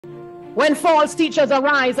When false teachers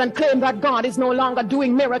arise and claim that God is no longer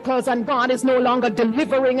doing miracles and God is no longer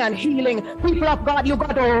delivering and healing, people of God, you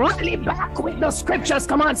got to rally back with the scriptures.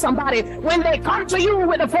 Come on, somebody. When they come to you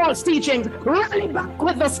with the false teachings, rally back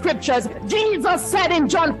with the scriptures. Jesus said in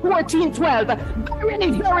John 14:12,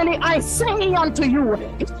 "Verily, verily, I say unto you,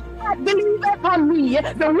 he that believeth on me,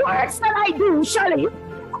 the works that I do shall he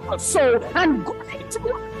also, and greater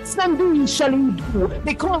works than these shall he do,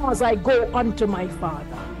 because I go unto my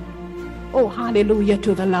Father." Oh, hallelujah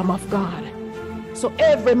to the Lamb of God. So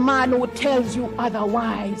every man who tells you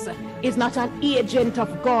otherwise is not an agent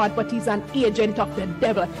of God, but he's an agent of the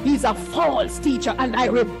devil. He's a false teacher, and I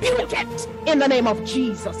rebuke it in the name of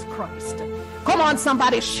Jesus Christ. Come on,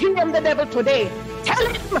 somebody, shame the devil today. Tell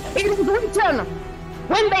him it is written.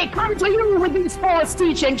 When they come to you with these false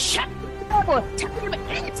teachings, shame the devil. Tell him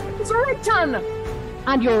it is written.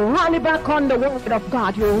 And you rally back on the word of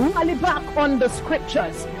God. You rally back on the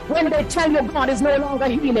scriptures. When they tell you God is no longer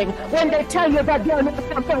healing, when they tell you that there are no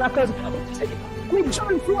more miracles, with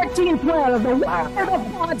John 14:12, the word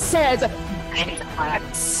of God says, "Great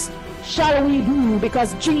shall we do,"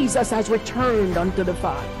 because Jesus has returned unto the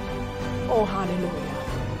Father. Oh, hallelujah.